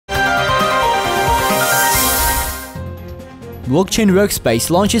Blockchain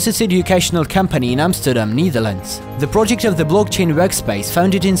Workspace launches its educational company in Amsterdam, Netherlands. The project of the Blockchain Workspace,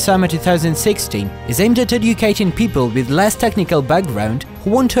 founded in summer 2016, is aimed at educating people with less technical background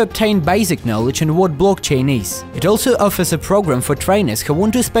who want to obtain basic knowledge on what blockchain is. It also offers a program for trainers who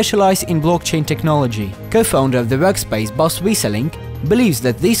want to specialize in blockchain technology. Co-founder of the Workspace, Bas Wisselink, believes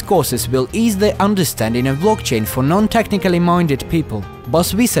that these courses will ease the understanding of blockchain for non-technically minded people.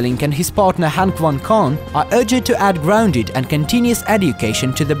 Bas Wisselink and his partner Henk van Cann are urged to add grounded and continuous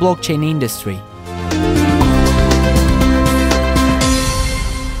education to the blockchain industry.